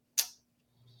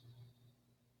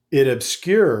it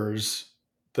obscures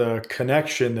the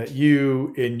connection that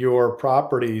you in your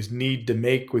properties need to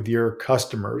make with your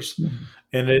customers, Mhm.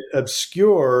 and it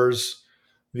obscures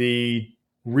the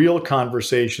real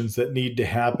conversations that need to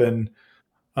happen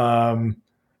um,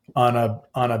 on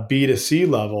a B2C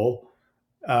level,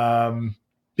 um,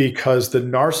 because the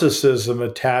narcissism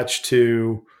attached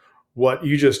to what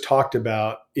you just talked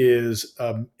about is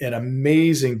an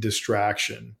amazing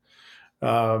distraction.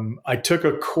 I took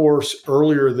a course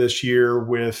earlier this year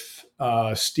with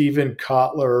Stephen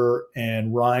Kotler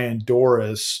and Ryan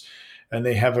Doris, and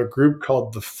they have a group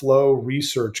called the Flow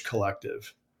Research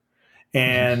Collective. Mhm.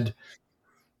 And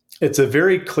it's a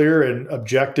very clear and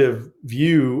objective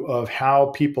view of how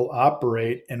people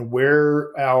operate and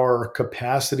where our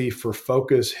capacity for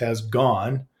focus has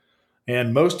gone.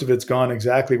 And most of it's gone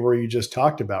exactly where you just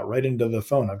talked about, right into the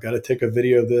phone. I've got to take a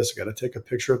video of this. I've got to take a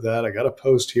picture of that. I got to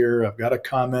post here. I've got to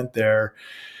comment there.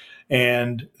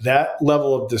 And that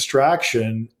level of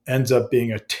distraction ends up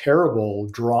being a terrible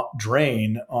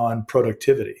drain on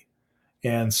productivity.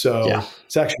 And Yeah. so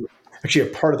it's actually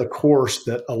a part of the course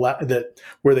that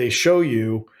where they show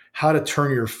you how to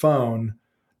turn your phone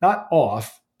not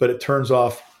off, but it turns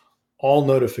off all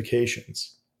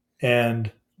notifications.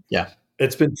 And Yeah.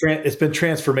 it's been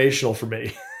transformational for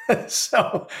me.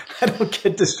 So I don't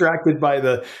get distracted by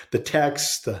the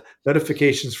texts, the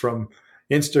notifications from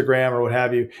Instagram or what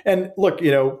have you. And look,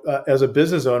 as a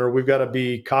business owner, we've got to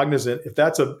be cognizant. If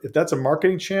that's a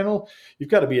marketing channel, you've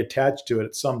got to be attached to it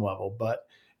at some level. But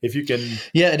if you can,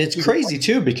 Yeah, and it's you can, crazy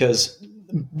too because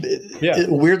yeah,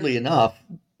 weirdly enough,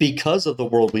 because of the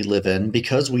world we live in,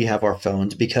 because we have our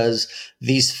phones, because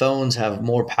these phones have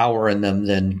more power in them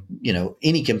than,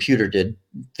 any computer did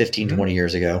 15, hmm 20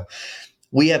 years ago.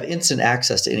 We have instant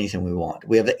access to anything we want.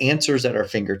 We have the answers at our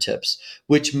fingertips,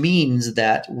 which means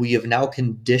that we have now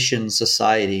conditioned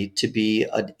society to be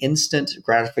an instant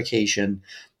gratification.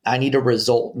 I need a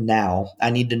result now. I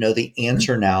need to know the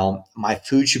answer now. My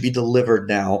food should be delivered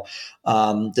now.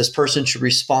 This person should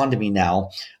respond to me now.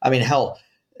 I mean, hell,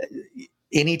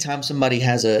 anytime somebody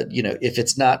has if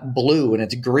it's not blue and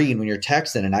it's green when you're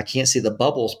texting and I can't see the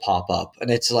bubbles pop up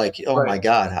and it's like, oh right. my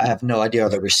God, I have no idea. Are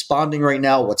they responding right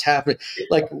now? What's happening?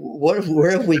 Like, where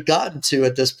have we gotten to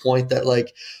at this point that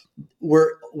like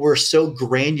we're so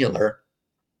granular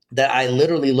that I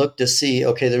literally look to see,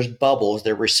 okay, there's bubbles.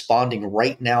 They're responding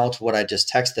right now to what I just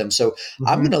text them. So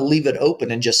I'm going hmm to leave it open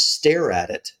and just stare at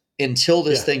it until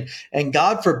this Yeah. thing, and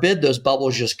God forbid those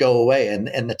bubbles just go away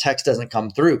and the text doesn't come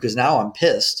through because now I'm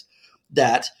pissed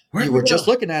that Where'd you we were just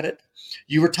go? looking at it.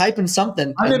 You were typing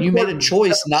something and you made a Unimportant.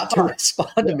 choice not to Fine.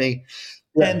 respond to me.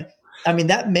 Yeah. And I mean,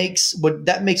 that makes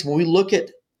when we look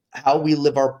at how we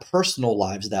live our personal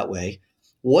lives that way,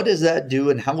 what does that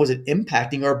do and how is it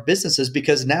impacting our businesses?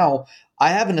 Because now I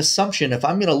have an assumption if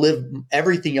I'm going to live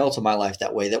everything else in my life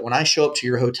that way, that when I show up to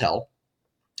your hotel,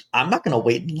 I'm not going to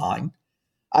wait in line.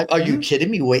 Are you hmm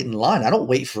kidding me? Wait in line. I don't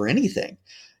wait for anything.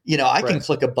 I can Right.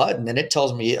 click a button and it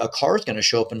tells me a car is going to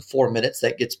show up in 4 minutes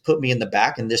that gets put me in the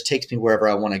back and this takes me wherever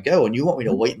I want to go. And you want me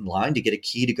to Mhm. wait in line to get a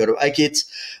key to go to like it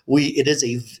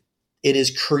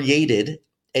is created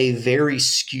a very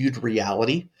skewed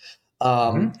reality.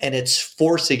 Mhm. And it's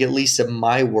forcing, at least in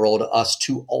my world, us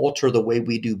to alter the way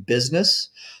we do business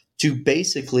to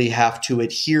basically have to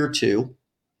adhere to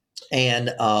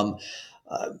and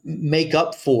make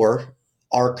up for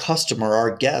our customer,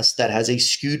 our guest that has a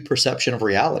skewed perception of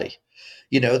reality.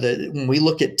 When we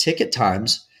look at ticket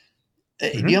times, do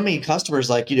you know how Mhm. many customers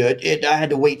like, I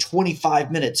had to wait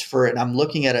 25 minutes for it. And I'm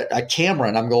looking at a camera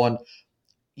and I'm going,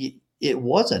 it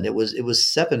wasn't, it was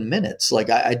 7 minutes. Like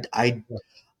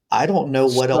I don't know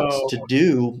what else So to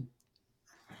do.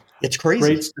 It's great,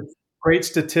 crazy. great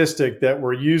statistic that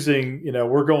we're using.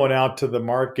 We're going out to the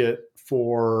market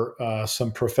for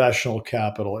some professional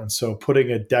capital, and so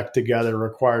putting a deck together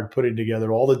required putting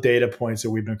together all the data points that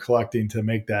we've been collecting to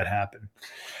make that happen.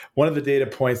 One of the data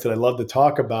points that I love to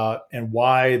talk about and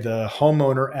why the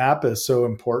homeowner app is so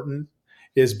important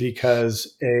is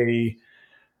because any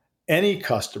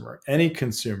customer, any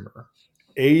consumer,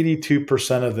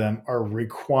 82% of them are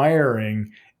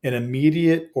requiring an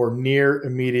immediate or near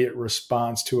immediate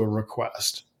response to a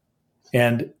request.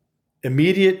 And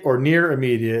immediate or near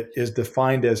immediate is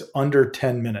defined as under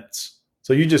 10 minutes.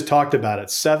 So you just talked about it.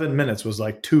 7 minutes was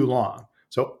like too long.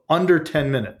 So under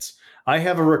 10 minutes. I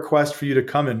have a request for you to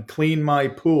come and clean my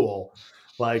pool.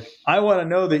 Like, I want to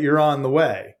know that you're on the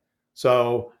way.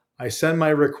 So I send my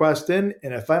request in.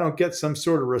 And if I don't get some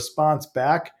sort of response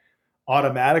back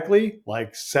automatically,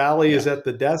 like Sally Yeah. is at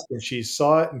the desk and she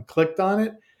saw it and clicked on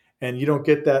it, and you don't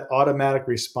get that automatic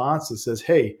response that says,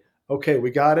 hey, okay,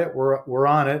 we got it. We're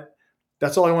on it.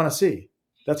 That's all I want to see.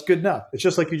 That's good enough. It's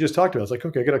just like you just talked about. It's like,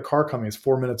 okay, I got a car coming. It's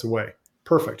 4 minutes away.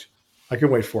 Perfect. I can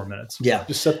wait 4 minutes. Yeah,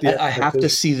 Just set the I have to expectation.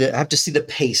 see I have to see the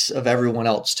pace of everyone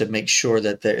else to make sure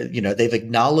that they've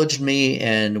acknowledged me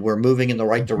and we're moving in the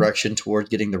right Mhm. direction toward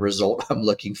getting the result I'm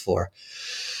looking for.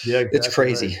 Yeah, It's exactly right.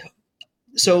 crazy. Yeah.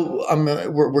 So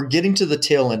we're getting to the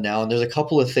tail end now, and there's a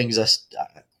couple of things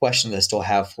questions I still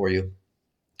have for you.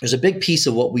 There's a big piece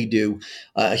of what we do,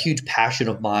 a huge passion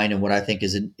of mine, and what I think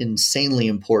is insanely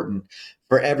important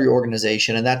for every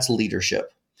organization, and that's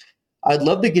leadership. I'd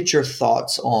love to get your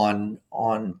thoughts on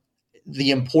the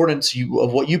importance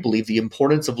of what you believe the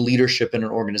importance of leadership in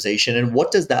an organization, and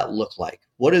what does that look like?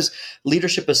 What is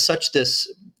leadership as such this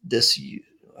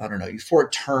I don't know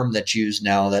euphoric term that's used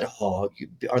now that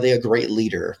are they a great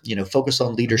leader? Focus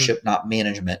on Mhm. leadership, not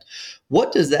management.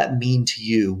 What does that mean to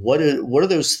you? What are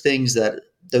those things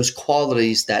those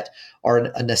qualities that are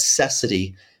a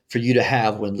necessity for you to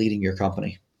have when leading your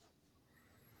company?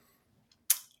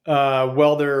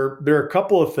 Well, there are a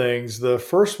couple of things. The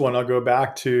first one, I'll go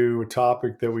back to a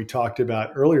topic that we talked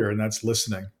about earlier, and that's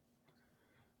listening.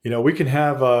 We can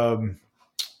have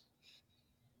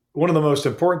one of the most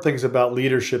important things about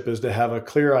leadership is to have a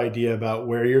clear idea about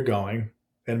where you're going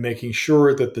and making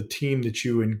sure that the team that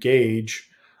you engage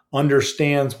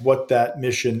understands what that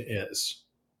mission is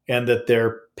and that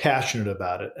they're passionate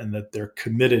about it and that they're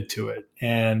committed to it.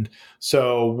 And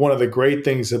so one of the great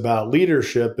things about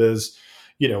leadership is,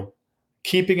 you know,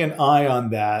 keeping an eye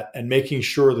on that and making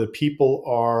sure that people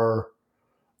are,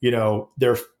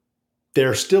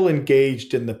 they're still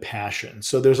engaged in the passion.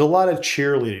 So there's a lot of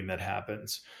cheerleading that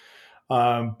happens,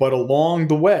 but along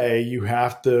the way, you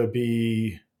have to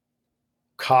be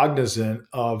cognizant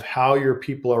of how your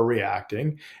people are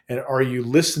reacting, and are you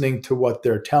listening to what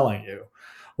they're telling you.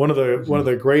 One of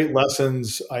the great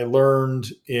lessons I learned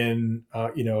in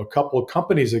a couple of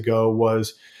companies ago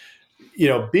was,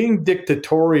 being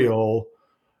dictatorial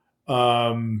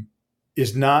um,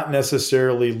 is not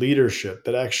necessarily leadership.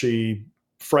 That actually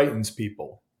frightens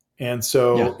people. And Yeah.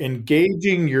 so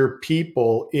engaging your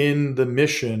people in the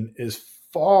mission is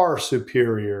far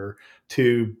superior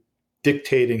to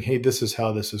dictating, hey, this is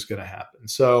how this is going to happen.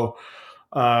 So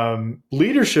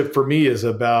leadership for me is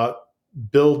about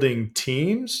building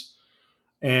teams,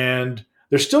 and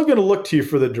they're still going to look to you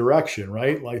for the direction,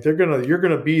 right? Like you're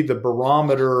going to be the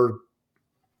barometer,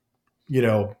 you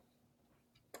know,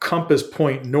 compass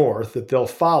point north that they'll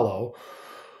follow,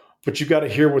 but you've got to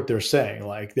hear what they're saying.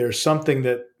 Like there's something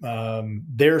that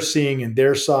they're seeing in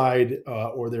their side,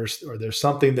 or there's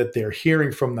something that they're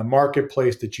hearing from the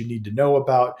marketplace that you need to know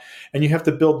about, and you have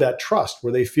to build that trust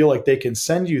where they feel like they can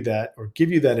send you that or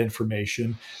give you that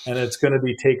information, and it's going to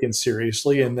be taken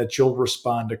seriously, and that you'll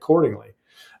respond accordingly.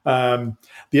 Um,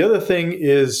 the other thing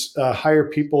is hire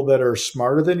people that are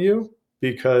smarter than you,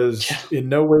 Yeah. because in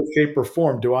no way, shape, or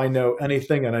form do I know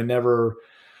anything, and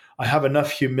I have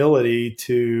enough humility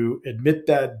to admit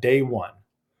that day one.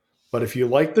 But if you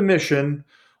like the mission,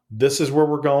 this is where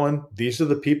we're going. These are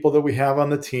the people that we have on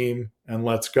the team, and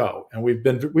let's go. And we've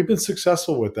been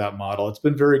successful with that model. It's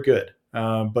been very good.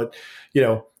 But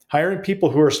hiring people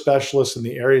who are specialists in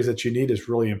the areas that you need is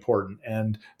really important,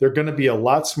 and they're going to be a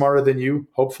lot smarter than you,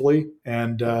 hopefully.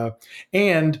 And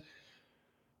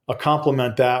I'll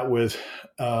complement that with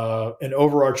an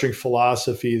overarching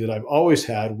philosophy that I've always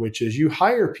had, which is you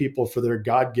hire people for their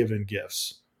God given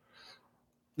gifts.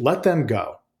 Let them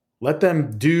go, let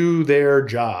them do their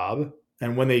job.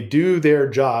 And when they do their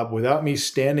job without me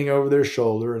standing over their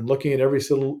shoulder and looking at every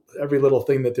little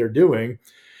thing that they're doing,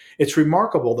 it's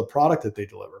remarkable the product that they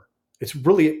deliver. It's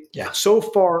really Yeah. so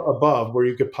far above where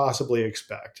you could possibly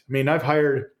expect. I mean, I've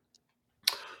hired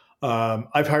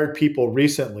people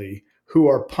recently who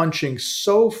are punching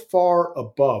so far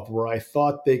above where I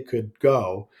thought they could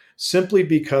go, simply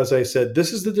because I said,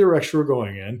 this is the direction we're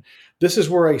going in. This is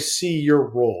where I see your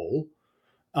role.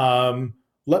 Um,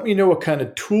 Let me know what kind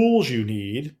of tools you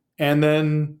need. And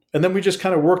then we just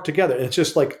kind of work together. And it's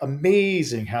just like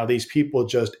amazing how these people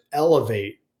just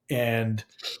elevate and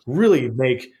really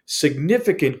make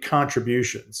significant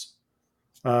contributions.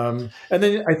 And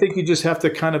then I think you just have to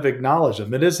kind of acknowledge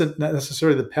them. It isn't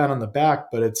necessarily the pat on the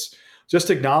back, but it's just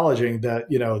acknowledging that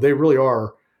they really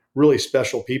are really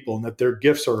special people, and that their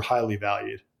gifts are highly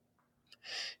valued.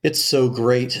 It's so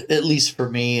great, at least for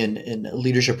me in a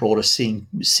leadership role, to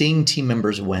seeing team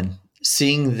members win,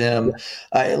 seeing Yeah, them.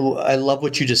 I love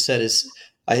what you just said.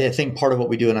 I think part of what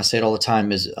we do, and I say it all the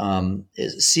time, is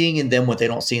seeing in them what they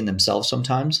don't see in themselves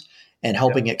sometimes, and yeah,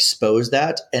 helping expose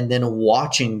that, and then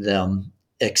watching them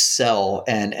excel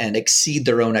and exceed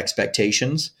their own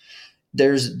expectations.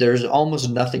 There's almost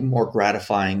nothing more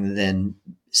gratifying than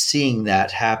seeing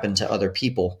that happen to other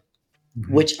people,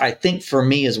 Mhm. which I think for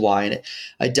me is why. And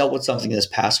I dealt with something this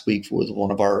past week with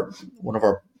one of our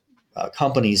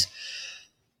companies.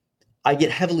 I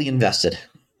get heavily invested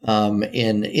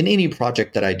in any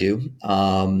project that I do,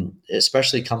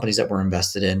 especially companies that we're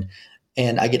invested in,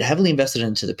 and I get heavily invested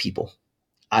into the people.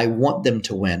 I want them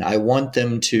to win. I want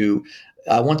them to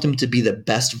be the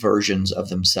best versions of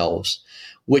themselves,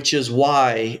 which is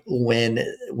why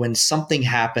when something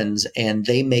happens and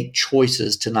they make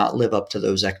choices to not live up to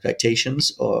those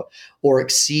expectations, or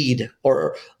exceed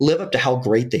or live up to how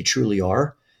great they truly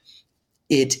are,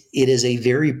 it is a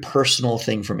very personal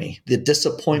thing for me. The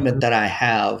disappointment Mhm. that I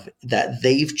have that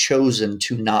they've chosen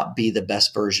to not be the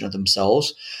best version of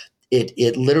themselves,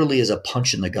 it literally is a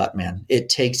punch in the gut, man. Yeah,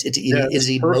 It it's is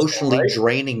personal, emotionally right?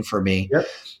 draining for me, Yep.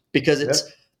 because it's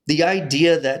Yep. the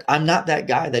idea that I'm not that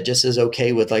guy that just is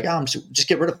okay with, like, just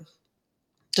get rid of him,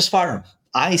 just fire him.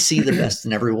 I see the best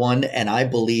in everyone, and I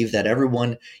believe that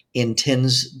everyone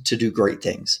intends to do great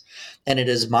things, and it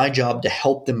is my job to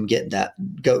help them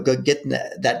go get in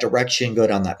that direction, go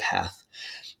down that path.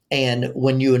 And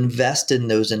when you invest in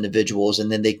those individuals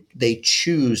and then they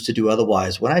choose to do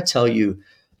otherwise, when I tell you,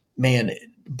 man,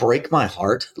 break my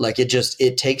heart. Like,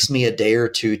 it takes me a day or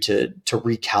two to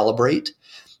recalibrate,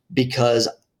 because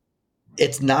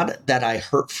it's not that I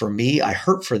hurt for me, I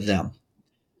hurt for them.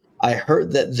 I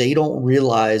hurt that they don't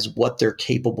realize what they're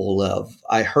capable of.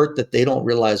 I hurt that they don't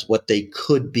realize what they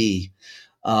could be.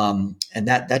 And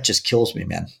that just kills me,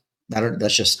 man.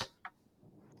 That's just,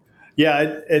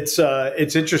 Yeah, it's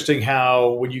interesting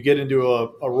how when you get into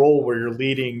a role where you're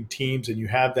leading teams and you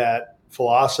have that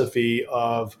philosophy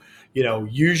of,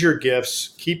 use your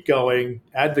gifts, keep going,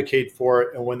 advocate for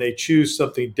it, and when they choose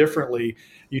something differently,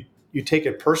 you take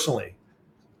it personally,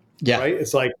 yeah, right?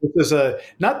 It's like this is a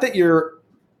not that you're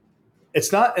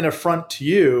it's not an affront to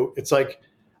you. It's like,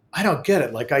 I don't get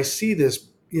it. Like I see this,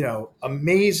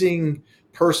 amazing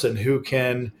person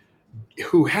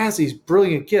who has these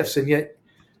brilliant gifts, and yet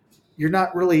you're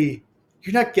not really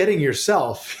you're not getting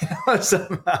yourself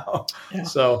somehow. yeah,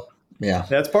 So yeah,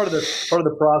 that's part of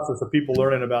the process of people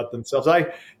learning about themselves.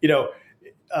 You know,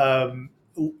 um,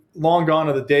 long gone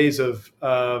are the days of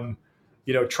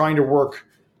trying to work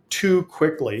too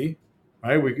quickly.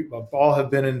 Right, we all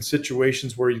have been in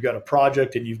situations where you've got a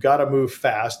project and you've got to move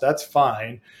fast. That's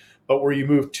fine, but where you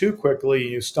move too quickly,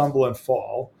 you stumble and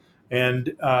fall.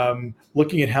 And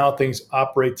looking at how things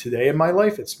operate today in my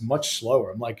life, it's much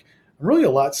slower. I'm really a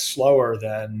lot slower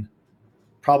than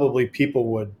probably people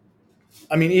would.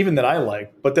 I mean, even that I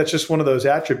like, but that's just one of those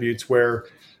attributes where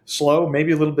slow,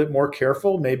 maybe a little bit more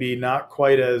careful, maybe not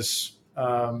quite as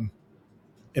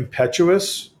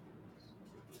impetuous,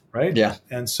 right? yeah,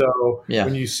 And so yeah,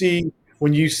 when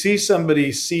you see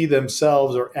somebody see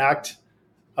themselves or act,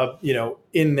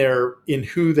 in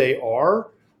who they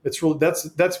are,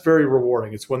 that's very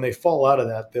rewarding. It's when they fall out of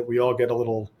that we all get a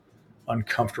little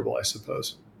uncomfortable, I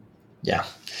suppose. yeah.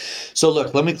 So,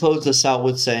 look, let me close this out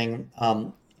with saying,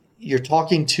 you're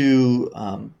talking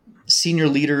to senior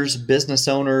leaders, business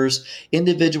owners,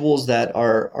 individuals that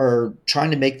are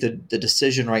trying to make the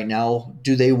decision right now.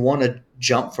 Do they want to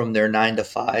jump from their 9 to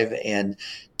 5 and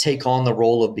take on the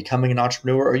role of becoming an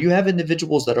entrepreneur? Or you have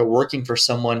individuals that are working for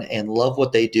someone and love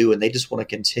what they do, and they just want to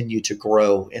continue to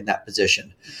grow in that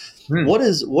position? Hmm. What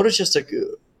is just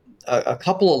a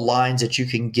couple of lines that you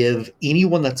can give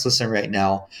anyone that's listening right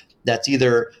now, that's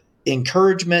either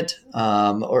encouragement,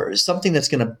 or something that's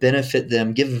going to benefit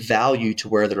them, give value to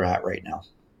where they're at right now?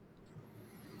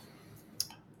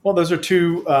 Well, those are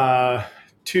two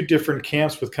different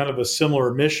camps with kind of a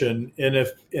similar mission. And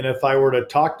if I were to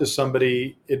talk to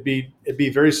somebody, it'd be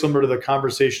very similar to the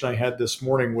conversation I had this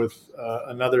morning with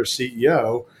another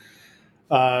CEO.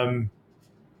 Um,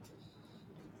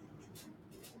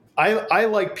 I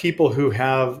like people who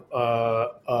have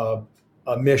a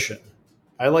mission.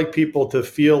 I like people to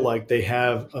feel like they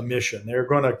have a mission. They're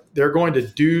going to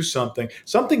do something.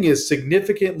 Something is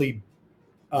significantly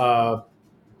uh,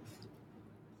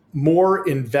 more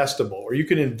investable, or you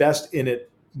can invest in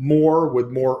it more with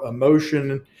more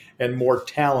emotion and more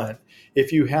talent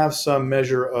if you have some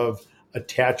measure of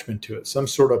attachment to it, some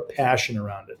sort of passion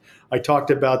around it. I talked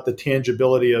about the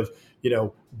tangibility of,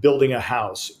 building a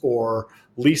house or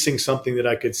leasing something that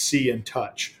I could see and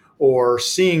touch, or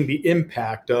seeing the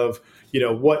impact of,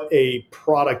 what a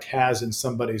product has in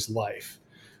somebody's life.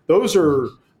 Those are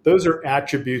those are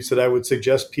attributes that I would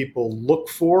suggest people look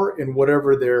for in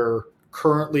whatever they're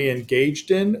currently engaged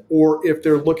in, or if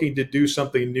they're looking to do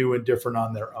something new and different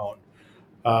on their own.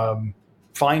 Um,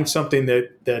 Find something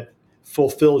that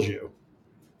fulfills you.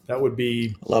 Love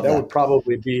That that. would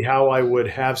probably be how I would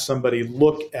have somebody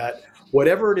look at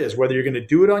whatever it is, whether you're going to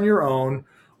do it on your own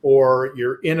or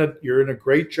you're in a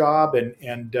great job and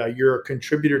you're a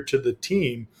contributor to the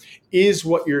team. Is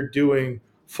what you're doing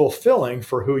fulfilling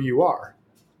for who you are?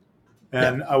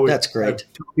 Yeah, And that's I great.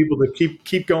 tell people to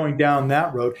keep going down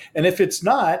that road. And if it's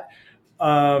not,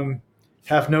 um,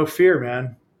 have no fear,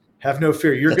 man. Have no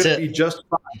fear. You're That's going to be it. just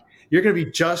fine. You're going to be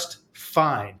just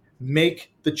fine.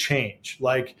 Make the change.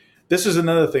 Like, this is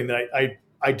another thing that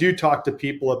I do talk to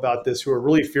people about this who are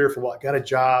really fearful. Well, I got a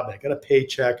job, I got a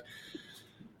paycheck.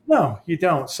 No, you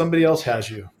don't. Somebody else has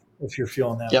you if you're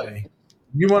feeling that Yep. way.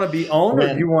 You want to be owned or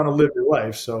you Man, want to live your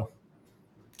life. So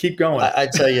keep going. I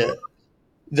tell you,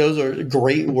 those are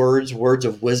great words, words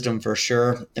of wisdom for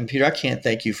sure. And Peter, I can't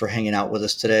thank you for hanging out with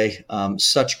us today.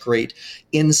 Such great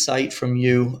insight from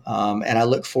you. And I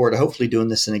look forward to hopefully doing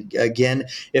this again.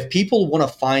 If people want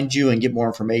to find you and get more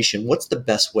information, what's the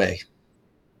best way?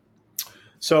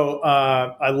 So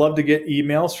I love to get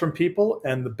emails from people,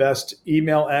 and the best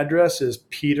email address is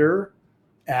peter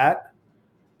at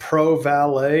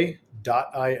provalet.io,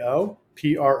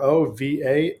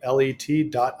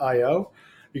 provalet.io.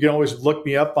 You can always look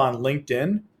me up on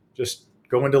LinkedIn. Just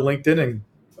go into LinkedIn and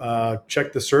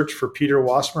check the search for Peter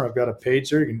Wasmer. I've got a page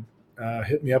there. You can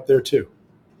hit me up there too.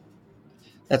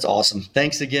 That's awesome.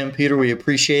 Thanks again, Peter. We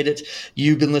appreciate it.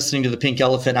 You've been listening to The Pink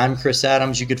Elephant. I'm Chris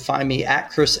Adams. You could find me at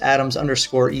Chris Adams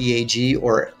 _EAG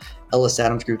or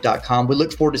ellisadamsgroup.com. We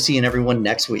look forward to seeing everyone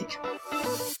next week.